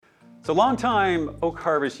So longtime Oak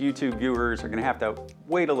Harvest YouTube viewers are gonna have to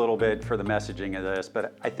wait a little bit for the messaging of this,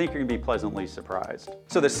 but I think you're gonna be pleasantly surprised.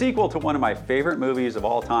 So the sequel to one of my favorite movies of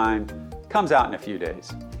all time comes out in a few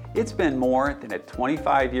days. It's been more than a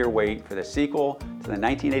 25-year wait for the sequel to the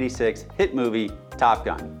 1986 hit movie Top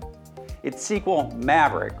Gun. Its sequel,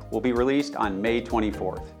 Maverick, will be released on May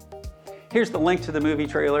 24th. Here's the link to the movie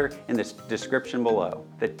trailer in the description below.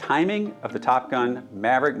 The timing of the Top Gun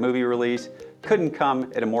Maverick movie release couldn't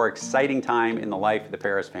come at a more exciting time in the life of the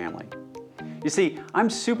Paris family. You see, I'm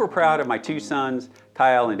super proud of my two sons,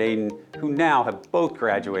 Kyle and Aiden, who now have both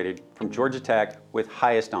graduated from Georgia Tech with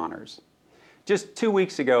highest honors. Just 2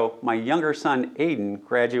 weeks ago, my younger son, Aiden,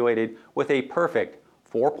 graduated with a perfect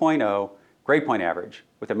 4.0 grade point average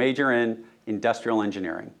with a major in industrial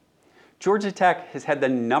engineering. Georgia Tech has had the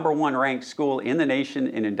 #1 ranked school in the nation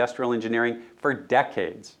in industrial engineering for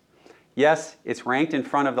decades. Yes, it's ranked in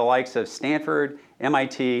front of the likes of Stanford,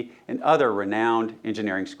 MIT, and other renowned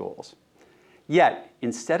engineering schools. Yet,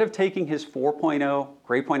 instead of taking his 4.0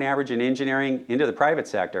 grade point average in engineering into the private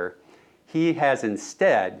sector, he has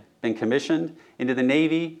instead been commissioned into the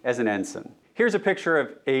Navy as an ensign. Here's a picture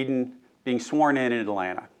of Aiden being sworn in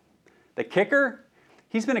Atlanta. The kicker?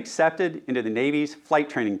 He's been accepted into the Navy's flight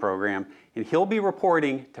training program, and he'll be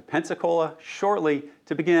reporting to Pensacola shortly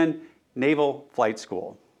to begin Naval Flight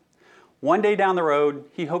School. One day down the road,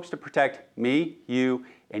 he hopes to protect me, you,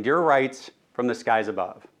 and your rights from the skies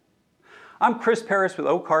above. I'm Chris Paris with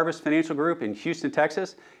Oak Harvest Financial Group in Houston,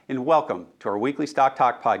 Texas, and welcome to our weekly Stock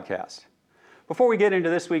Talk podcast. Before we get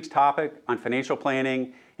into this week's topic on financial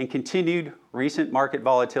planning and continued recent market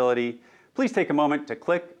volatility, please take a moment to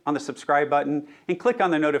click on the subscribe button and click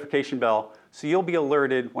on the notification bell so you'll be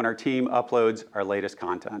alerted when our team uploads our latest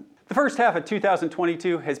content. The first half of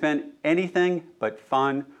 2022 has been anything but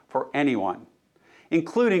fun for anyone,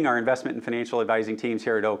 including our investment and financial advising teams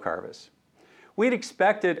here at Oak Harvest. We'd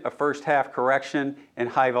expected a first half correction and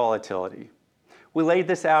high volatility. We laid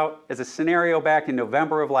this out as a scenario back in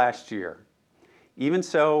November of last year. Even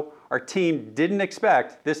so, our team didn't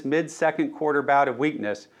expect this mid-second quarter bout of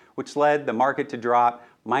weakness, which led the market to drop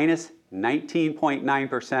minus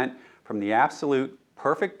 19.9% from the absolute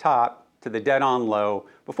perfect top to the dead-on low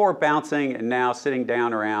before bouncing and now sitting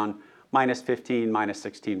down around minus 15, minus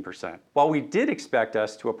 16%. While we did expect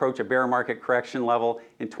us to approach a bear market correction level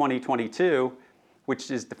in 2022,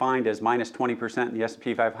 which is defined as minus 20% in the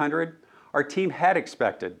S&P 500, our team had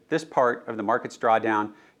expected this part of the market's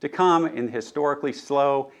drawdown to come in the historically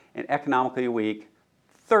slow and economically weak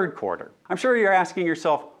third quarter. I'm sure you're asking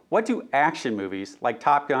yourself, what do action movies like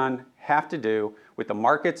Top Gun have to do with the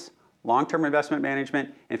markets, long-term investment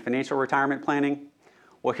management, and financial retirement planning?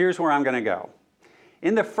 Well, here's where I'm going to go.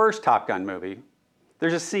 In the first Top Gun movie,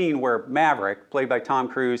 there's a scene where Maverick, played by Tom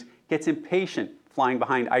Cruise, gets impatient flying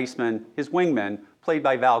behind Iceman, his wingman, played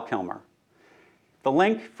by Val Kilmer. The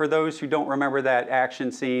link for those who don't remember that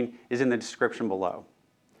action scene is in the description below.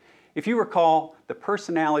 If you recall, the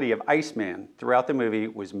personality of Iceman throughout the movie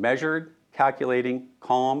was measured, calculating,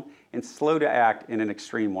 calm, and slow to act in an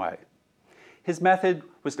extreme way. His method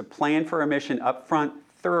was to plan for a mission up front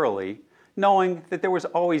thoroughly, knowing that there was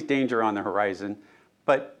always danger on the horizon,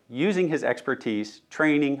 but using his expertise,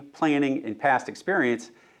 training, planning, and past experience,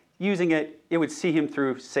 it would see him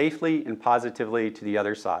through safely and positively to the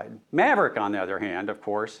other side. Maverick, on the other hand, of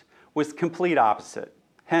course, was the complete opposite,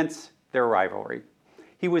 hence their rivalry.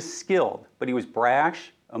 He was skilled, but he was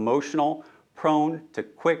brash, emotional, prone to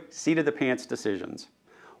quick, seat-of-the-pants decisions.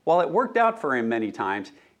 While it worked out for him many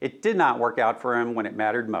times, it did not work out for him when it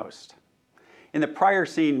mattered most. In the prior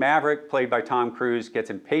scene, Maverick, played by Tom Cruise, gets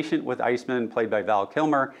impatient with Iceman, played by Val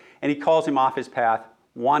Kilmer, and he calls him off his path,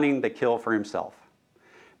 wanting the kill for himself.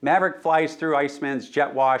 Maverick flies through Iceman's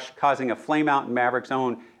jet wash, causing a flameout in Maverick's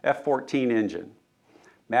own F-14 engine.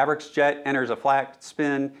 Maverick's jet enters a flat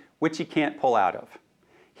spin, which he can't pull out of.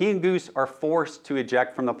 He and Goose are forced to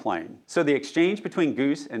eject from the plane. So the exchange between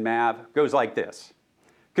Goose and Mav goes like this.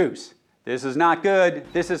 Goose, this is not good.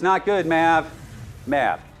 This is not good, Mav.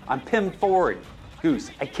 Mav, I'm pinned forward. Goose,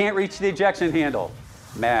 I can't reach the ejection handle.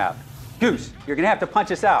 Mav, Goose, you're gonna have to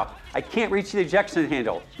punch us out. I can't reach the ejection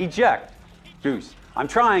handle. Eject. Goose, I'm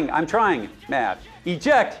trying. Mav,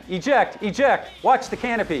 eject, eject, eject. Watch the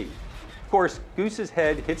canopy. Of course, Goose's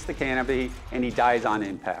head hits the canopy and he dies on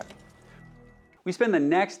impact. We spend the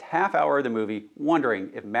next half hour of the movie wondering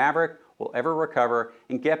if Maverick will ever recover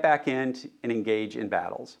and get back in and engage in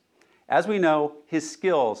battles. As we know, his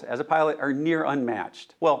skills as a pilot are near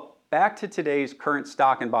unmatched. Well, back to today's current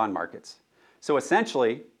stock and bond markets. So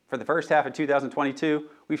essentially, for the first half of 2022,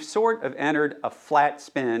 we've sort of entered a flat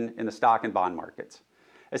spin in the stock and bond markets.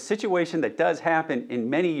 a situation that does happen in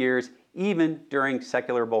many years, even during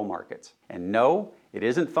secular bull markets. And no, it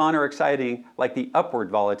isn't fun or exciting like the upward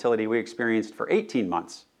volatility we experienced for 18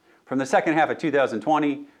 months, from the second half of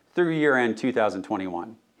 2020 through year-end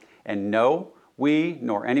 2021. And no, we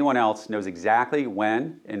nor anyone else knows exactly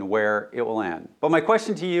when and where it will end. But my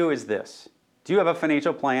question to you is this: do you have a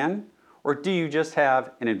financial plan, or do you just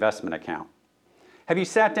have an investment account? Have you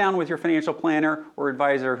sat down with your financial planner or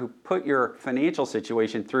advisor who put your financial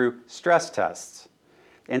situation through stress tests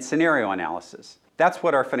and scenario analysis? That's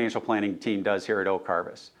what our financial planning team does here at Oak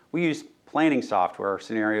Harvest. We use planning software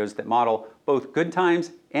scenarios that model both good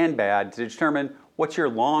times and bad to determine what's your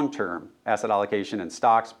long-term asset allocation in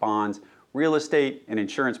stocks, bonds, real estate, and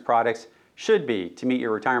insurance products should be to meet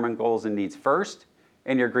your retirement goals and needs first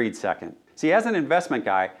and your greed second. See, as an investment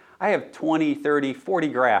guy, I have 20, 30, 40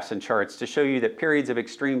 graphs and charts to show you that periods of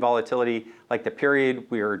extreme volatility, like the period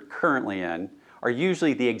we are currently in, are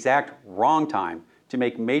usually the exact wrong time to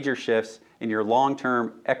make major shifts in your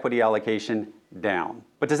long-term equity allocation down.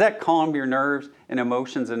 But does that calm your nerves and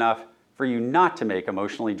emotions enough for you not to make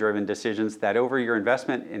emotionally driven decisions that over your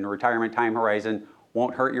investment and retirement time horizon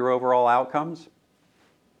won't hurt your overall outcomes?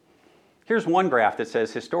 Here's one graph that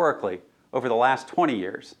says historically, over the last 20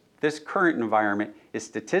 years, this current environment is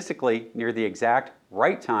statistically near the exact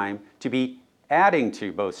right time to be adding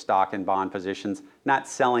to both stock and bond positions, not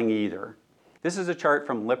selling either. This is a chart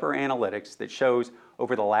from Lipper Analytics that shows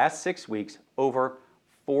over the last 6 weeks, over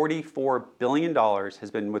 $44 billion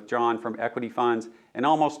has been withdrawn from equity funds and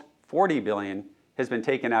almost $40 billion has been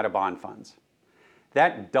taken out of bond funds.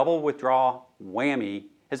 That double withdrawal whammy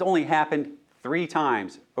has only happened 3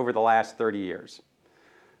 times over the last 30 years.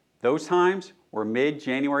 Those times were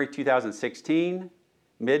mid-January 2016,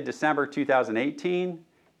 mid-December 2018,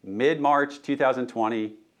 mid-March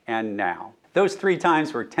 2020, and now. Those 3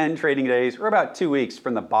 times were 10 trading days, or about 2 weeks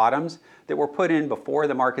from the bottoms that were put in before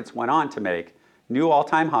the markets went on to make new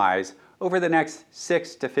all-time highs over the next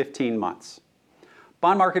 6 to 15 months.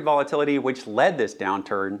 Bond market volatility, which led this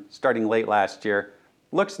downturn starting late last year,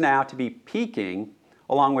 looks now to be peaking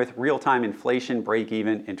along with real-time inflation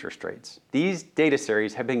break-even interest rates. These data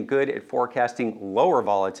series have been good at forecasting lower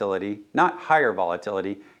volatility, not higher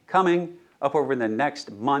volatility, coming up over the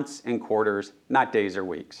next months and quarters, not days or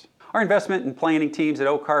weeks. Our investment and planning teams at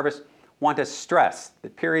Oak Harvest want to stress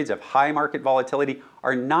that periods of high market volatility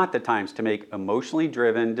are not the times to make emotionally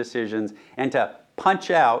driven decisions and to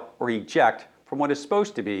punch out or eject from what is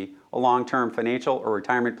supposed to be a long-term financial or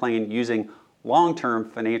retirement plan using long-term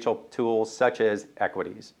financial tools such as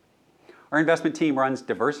equities. Our investment team runs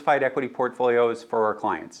diversified equity portfolios for our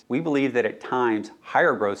clients. We believe that at times,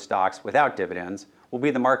 higher growth stocks without dividends will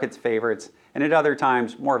be the market's favorites, and at other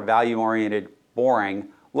times, more value-oriented, boring,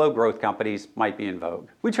 low-growth companies might be in vogue.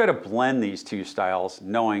 We try to blend these two styles,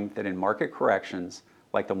 knowing that in market corrections,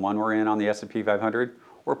 like the one we're in on the S&P 500,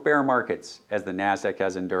 or bear markets, as the NASDAQ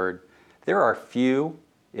has endured, there are few,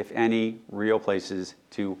 if any, real places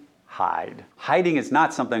to hide. Hiding is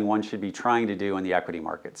not something one should be trying to do in the equity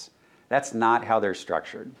markets. That's not how they're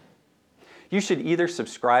structured. You should either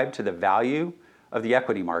subscribe to the value of the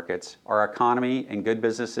equity markets, our economy, and good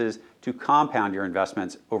businesses to compound your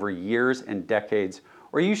investments over years and decades,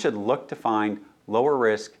 or you should look to find lower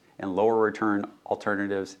risk and lower return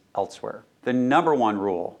alternatives elsewhere. The number one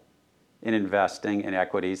rule in investing in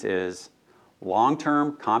equities is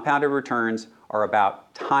long-term compounded returns are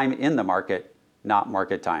about time in the market, not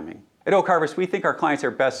market timing. At Oak Harvest, we think our clients are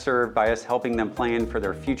best served by us helping them plan for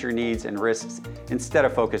their future needs and risks instead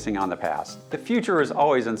of focusing on the past. The future is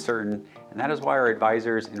always uncertain, and that is why our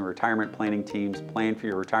advisors and retirement planning teams plan for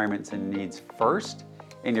your retirements and needs first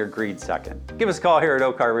and your greed second. Give us a call here at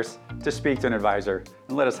Oak Harvest to speak to an advisor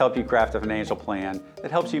and let us help you craft a financial plan that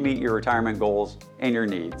helps you meet your retirement goals and your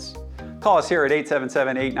needs. Call us here at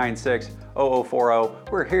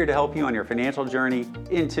 877-896-0040. We're here to help you on your financial journey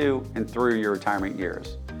into and through your retirement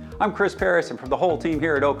years. I'm Chris Paris, and from the whole team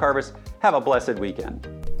here at Oak Harvest, have a blessed weekend.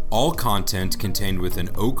 All content contained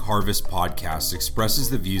within Oak Harvest podcast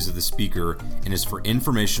expresses the views of the speaker and is for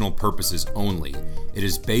informational purposes only. It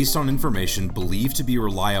is based on information believed to be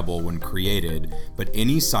reliable when created, but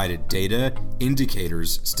any cited data,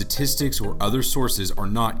 indicators, statistics, or other sources are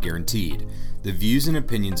not guaranteed. The views and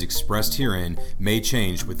opinions expressed herein may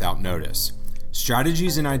change without notice.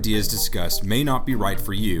 Strategies and ideas discussed may not be right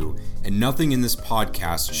for you, and nothing in this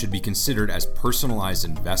podcast should be considered as personalized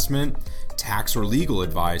investment, tax or legal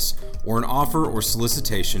advice, or an offer or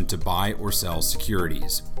solicitation to buy or sell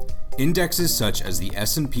securities. Indexes such as the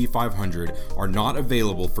S&P 500 are not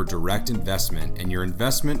available for direct investment, and your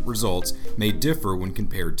investment results may differ when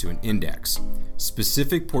compared to an index.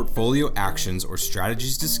 Specific portfolio actions or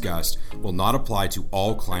strategies discussed will not apply to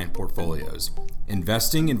all client portfolios.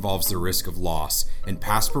 Investing involves the risk of loss, and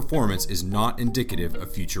past performance is not indicative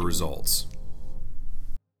of future results.